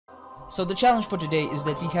So the challenge for today is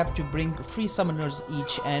that we have to bring 3 summoners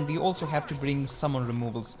each, and we also have to bring summon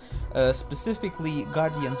removals, specifically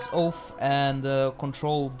Guardian's Oath and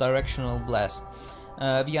Control Directional Blast.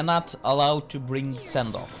 We are not allowed to bring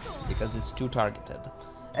Send Off because it's too targeted.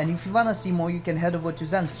 And if you wanna see more, you can head over to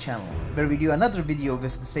Zen's channel, where we do another video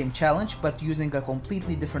with the same challenge, but using a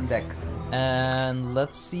completely different deck. And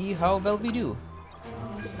let's see how well we do.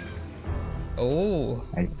 Oh,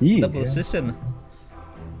 I see. double Sissin.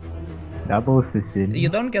 Double Sissin. You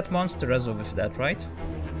don't get Monster Rezo with that, right?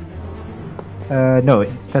 No,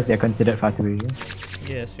 because they're considered Fatui.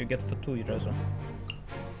 Yes, you get Fatui Rezo.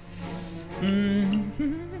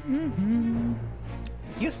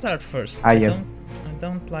 You start first. Yes. I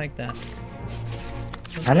don't like that.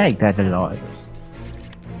 I like that a lot.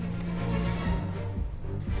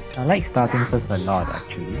 I like starting first a lot,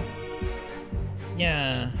 actually.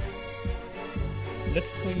 Yeah. Good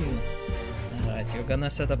for you. Alright, you're gonna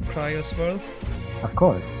set up Cryo Swirl? Of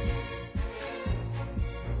course.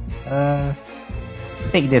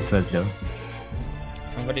 Take this first though.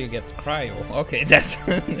 And what do you get? Cryo. Okay, that's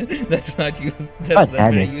that's not used. That's God not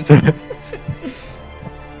damn very it. useful.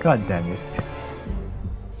 God damn it.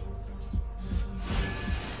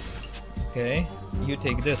 Okay, you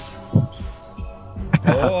take this.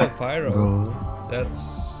 Oh, Pyro. Bro.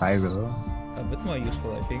 That's Pyro. a bit more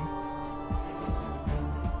useful, I think.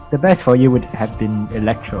 The best for you would have been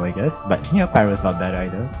Electro, I guess, but you know, Pyro's not bad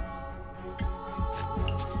either.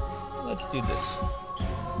 Let's do this.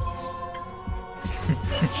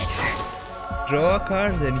 Draw a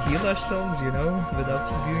card and heal ourselves, you know, without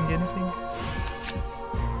doing anything.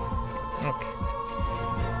 Okay.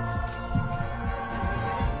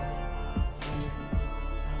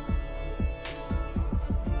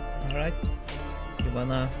 Alright. You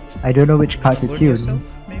wanna I don't know which card to burn choose. yourself,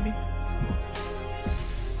 maybe?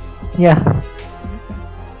 Yeah.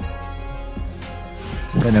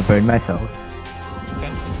 I'm gonna burn myself.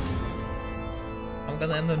 Okay. I'm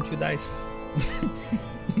gonna end on 2 dice.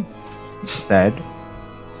 Sad.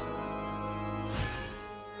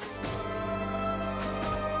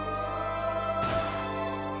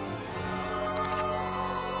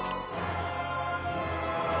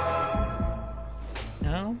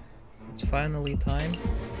 Now, it's finally time to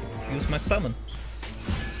use my summon.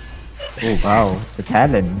 Oh wow, the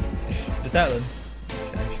talent. The talent,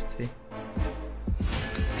 I should say.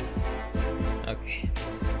 Okay.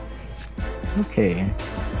 Okay.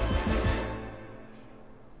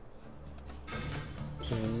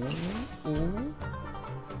 Ooh.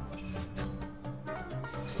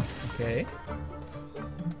 Okay.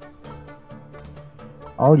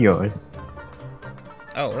 All yours.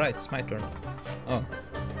 Oh, right, it's my turn. Oh,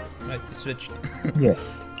 right, you switched. Yeah.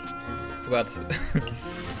 Forgot.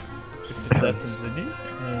 Took the lessons ready,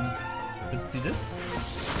 and let's do this.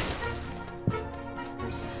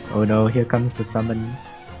 Oh no, here comes the summon.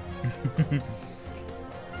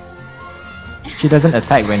 She doesn't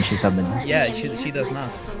attack when she summons. Yeah, she does not.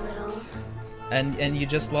 And you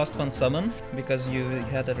just lost one summon because you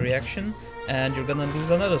had a reaction, and you're gonna lose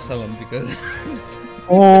another summon because.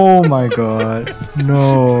 Oh my god.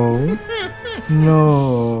 No.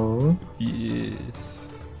 No. Yes.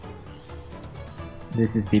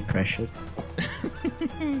 This is the precious.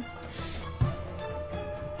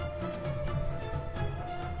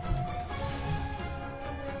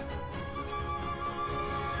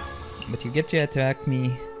 But you get to attack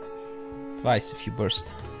me twice if you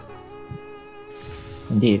burst.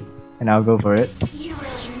 Indeed. And I'll go for it. You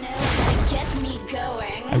really know how to get me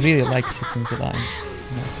going. I really like Citizens Alliance.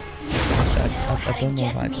 I don't know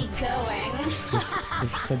why. Get me going.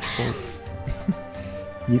 They're such folk.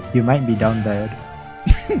 You might be down bad.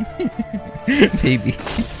 Maybe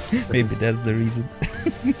that's the reason.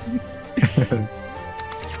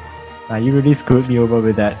 You really screwed me over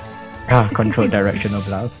with that controlled directional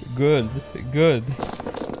blast. Good.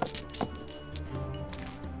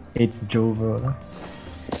 It's Jova.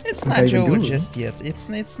 It's What not are you Jova doing? just yet. It's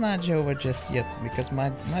not Jova just yet because my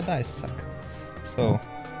dice suck. So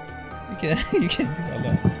you can do all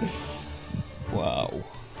that.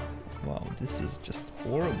 Wow, this is just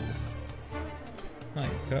horrible. My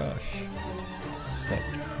gosh, this is like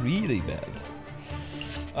really bad.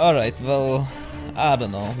 All right, well, I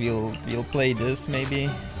don't know. We'll play this maybe.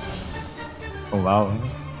 Oh wow.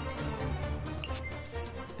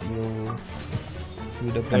 We'll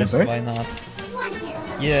do the Gonna burst. burst? Why not?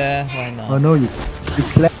 Yeah, why not? Oh no, you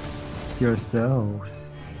cleansed yourself.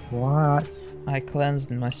 What? I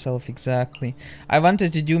cleansed myself exactly. I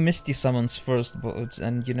wanted to do Misty summons first, but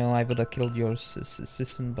and you know I would have killed your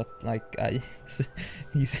Sisson, but like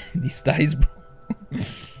these dice, bro.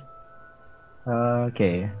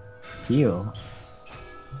 Okay. Heal.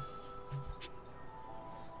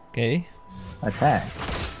 Okay. Attack.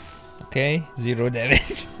 Okay. 0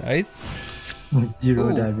 damage. Nice. 0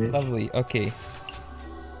 Ooh, damage. lovely. Okay.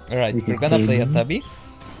 Alright, This we're is gonna play a gaming. Tubby.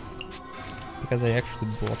 Because I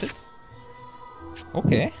actually bought it.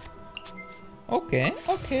 Okay. Okay,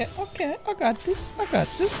 okay, okay. I got this. I got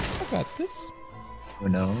this. I got this. Oh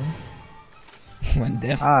no. One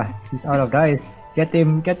damn. Ah, he's out of dice. Get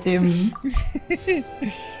him, get him.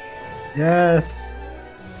 Yes.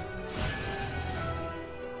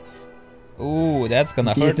 Ooh, that's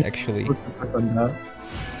gonna hurt actually. Put on that.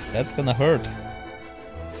 That's gonna hurt.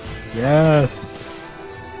 Yes.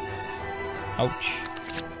 Ouch.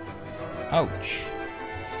 Ouch.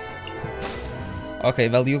 Okay,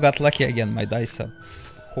 well you got lucky again. My dice are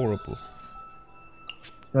horrible.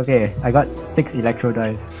 Okay, I got 6 electro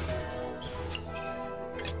dice.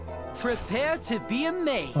 Prepare to be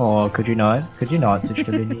amazed. Oh, could you not? Could you not switch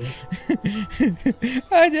to Lily?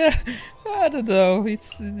 I don't know.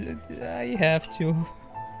 It's I have to.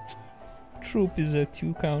 Troop is a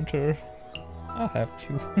 2 counter. I have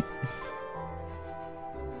to.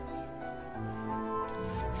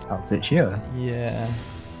 I'll switch here. Yeah.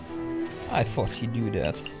 I thought you'd do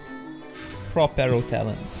that. Prop arrow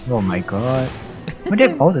talent. Oh my god. We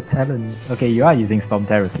have all the talents. Okay, you are using Storm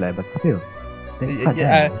Terror Slab, but still.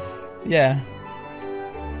 Yeah.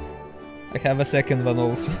 I have a second one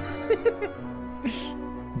also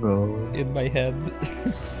Bro. in my head.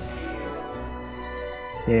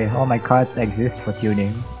 Yeah, all my cards exist for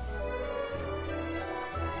tuning.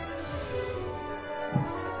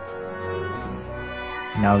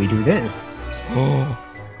 Now we do this.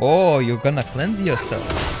 Oh, you're gonna cleanse yourself.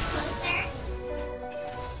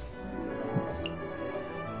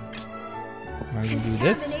 Now you do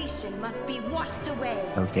this. Must be washed away.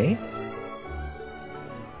 Okay.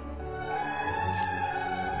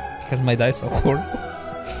 Because my dice are horrible.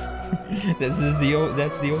 That's the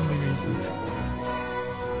only reason.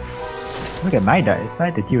 Look at my dice. I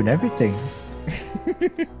had to tune everything.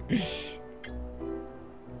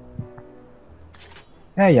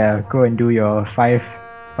 Yeah, go and do your 5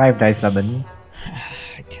 dice summon.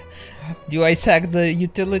 Do I sack the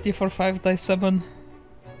utility for 5 dice summon?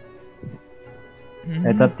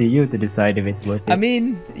 It's up to you to decide if it's worth it. I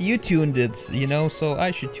mean, you tuned it, you know, so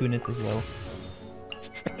I should tune it as well.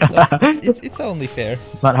 So it's only fair.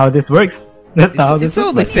 Not how this works. That's not how this it's works.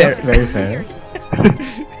 only but fair. yeah, very fair.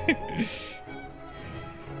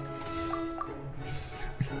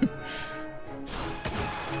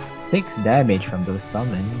 6 damage from those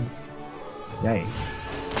summons. Yikes.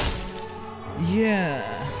 Yeah.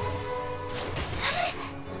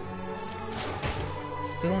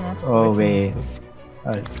 Still not. Oh quite wait.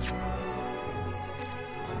 enough.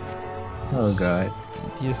 Oh god.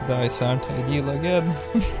 These dice aren't ideal again.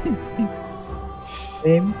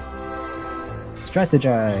 Same.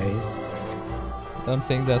 Strategize. Don't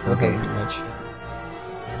think that will Okay. help you much.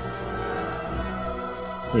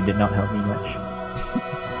 It did not help me much.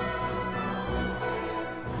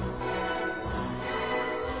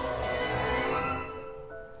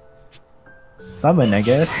 Summon, I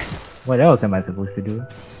guess. What else am I supposed to do?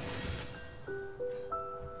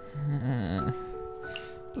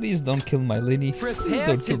 Please don't kill my Linny. Please Prepare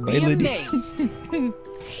don't to kill my be Linny. amazed.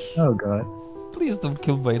 Oh god. Please don't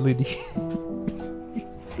kill my Linny.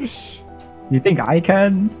 You think I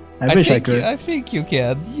can? I wish I think could. I think you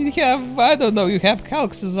can. You have, I don't know, you have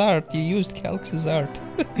Calx's art. You used Calx's art.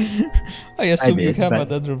 I assume you did, have but-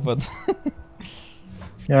 another one.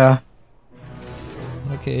 Yeah.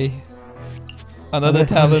 Okay. Another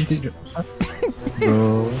talent.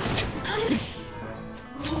 Bro.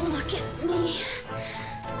 Look at me.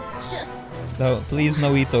 Just No, please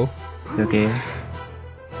no Ito. It's okay.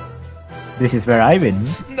 This is where I win.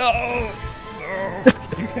 No!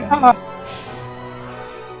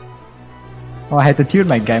 Oh, I had to tune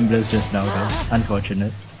my gamblers just now, guys.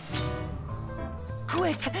 Unfortunate.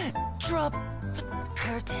 Quick, drop the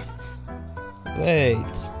curtains.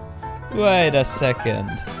 Wait a second.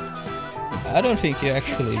 I don't think you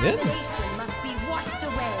actually win. Contamination must be washed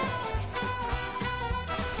away.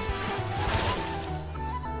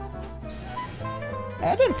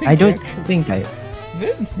 I don't think I you don't actually think I...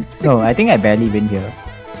 win. No, I think I barely win here.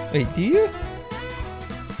 Wait, do you?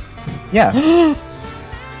 Yeah.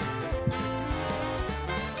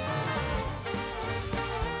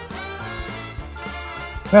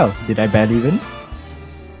 Well, did I barely win?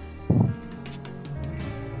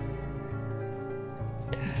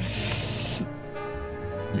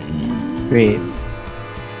 Wait.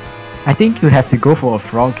 I think you have to go for a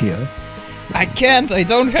frog here. I can't, I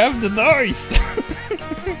don't have the dice!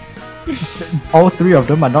 All three of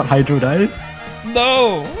them are not Hydro dice?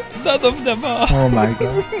 No! None of them are! Oh my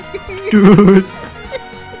god. Dude!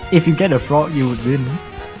 If you get a frog, you would win.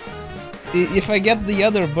 If I get the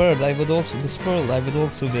other bird, I would also... the squirrel, I would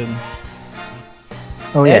also win.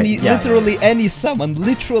 Oh yeah, Literally any summon.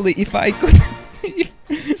 Literally, if I could...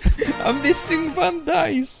 I'm missing one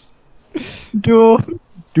dice. Dude.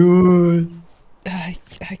 I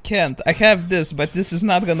can't. I have this, but this is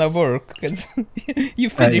not gonna work, because you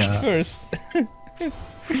finished first.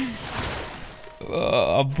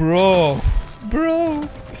 Oh, bro.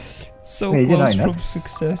 So Wait, close from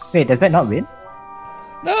success. Wait, does that not win?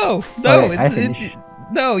 No,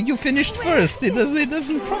 no, you finished first. It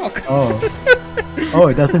doesn't proc. Oh. Oh,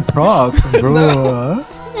 it doesn't proc, bro. No.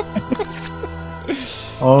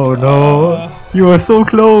 Oh no. You were so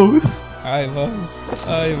close. I was.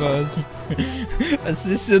 This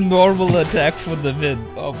is a normal attack for the win.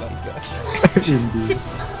 Oh my gosh. Indeed.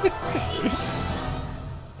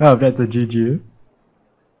 Oh, that's a GG.